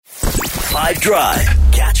5 Drive.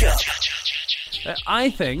 Catch up. I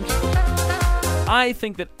think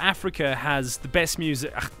that Africa has the best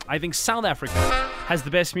music. I think South Africa has the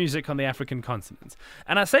best music on the African continent.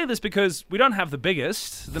 And I say this because we don't have the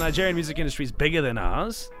biggest. The Nigerian music industry is bigger than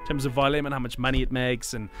ours in terms of volume and how much money it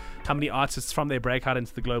makes and how many artists from there break out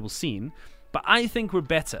into the global scene. But I think we're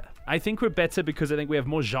better. I think we're better because I think we have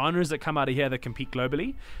more genres that come out of here that compete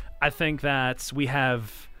globally. I think that we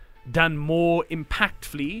have done more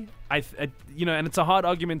impactfully. And it's a hard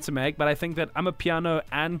argument to make, but I think that Amapiano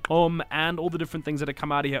and Kom and all the different things that have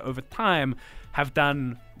come out of here over time have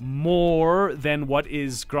done more than what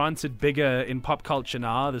is granted bigger in pop culture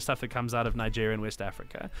now, the stuff that comes out of Nigeria and West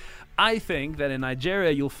Africa. I think that in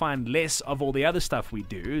Nigeria you'll find less of all the other stuff we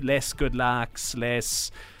do, less Good Lucks, less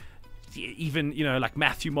even, like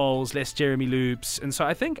Matthew Moles, less Jeremy Loops. And so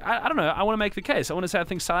I think, I don't know, I want to make the case. I want to say I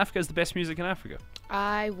think South Africa is the best music in Africa.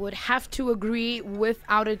 I would have to agree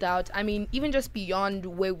without a doubt. I mean, even just beyond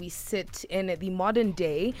where we sit in the modern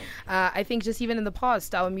day, I think just even in the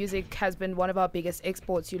past, our music has been one of our biggest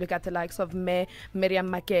exports. You look at the likes of Miriam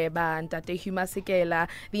Makeba and Tate Huma Sekela,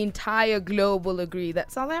 the entire globe will agree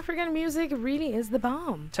that South African music really is the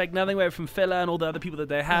bomb. Take nothing away from Fela and all the other people that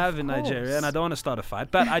they have in Nigeria, and I don't want to start a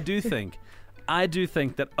fight, but I do think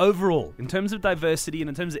that overall, in terms of diversity and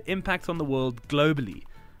in terms of impact on the world globally,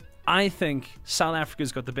 I think South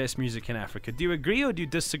Africa's got the best music in Africa. Do you agree or do you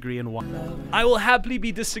disagree, and why? I will happily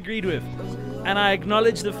be disagreed with. And I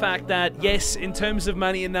acknowledge the fact that, yes, in terms of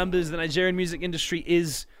money and numbers, the Nigerian music industry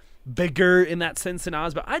is bigger in that sense than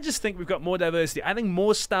ours, but I just think we've got more diversity. I think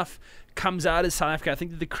more stuff comes out of South Africa. I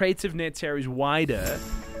think that the creative net here is wider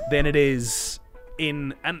than it is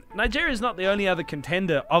and Nigeria is not the only other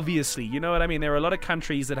contender, obviously. You know what I mean? There are a lot of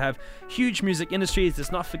countries that have huge music industries.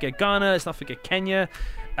 Let's not forget Ghana. Let's not forget Kenya.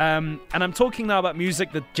 And I'm talking now about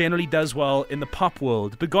music that generally does well in the pop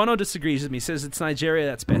world. But Gono disagrees with me. Says it's Nigeria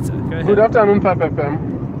that's better. Go ahead. Good afternoon, Pap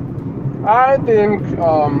FM. I think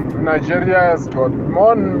Nigeria has got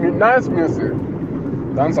more nice music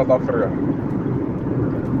than South Africa.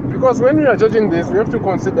 Because when we are judging this, we have to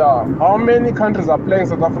consider how many countries are playing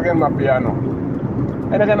South African Amapiano.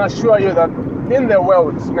 And I can assure you that in the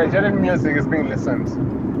world, Nigerian music is being listened.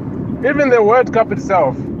 Even the World Cup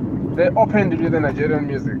itself, they opened with the Nigerian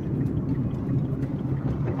music.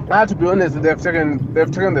 I have to be honest, they've taken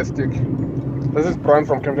the stick. This is Brian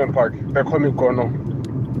from Kempton Park. They call me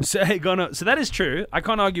Gono. So, hey, Gono, so that is true. I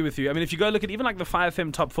can't argue with you. I mean, if you go look at even like the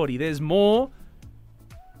 5FM Top 40, there's more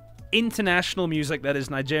international music that is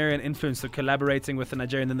Nigerian influenced or collaborating with the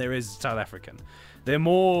Nigerian than there is South African.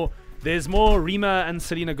 There's more Rima and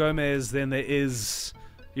Selena Gomez than there is,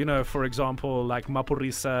 for example, like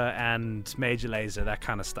Maphorisa and Major Lazer, that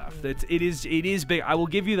kind of stuff. It is big. I will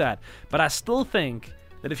give you that. But I still think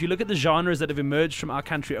that if you look at the genres that have emerged from our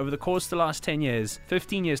country over the course of the last 10 years,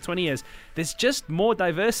 15 years, 20 years, there's just more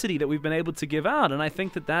diversity that we've been able to give out. And I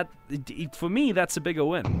think that for me, that's a bigger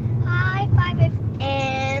win. Hi, 5FM.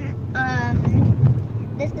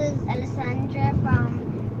 This is Alessandra from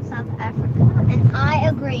South Africa, and I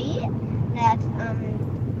agree that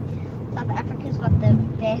South Africa's got the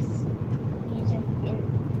best music in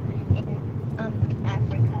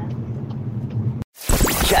Africa.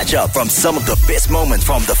 Catch up from some of the best moments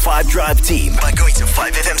from the 5 Drive team by going to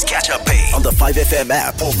 5FM's catch up page on the 5FM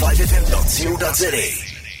app or 5FM.co.za.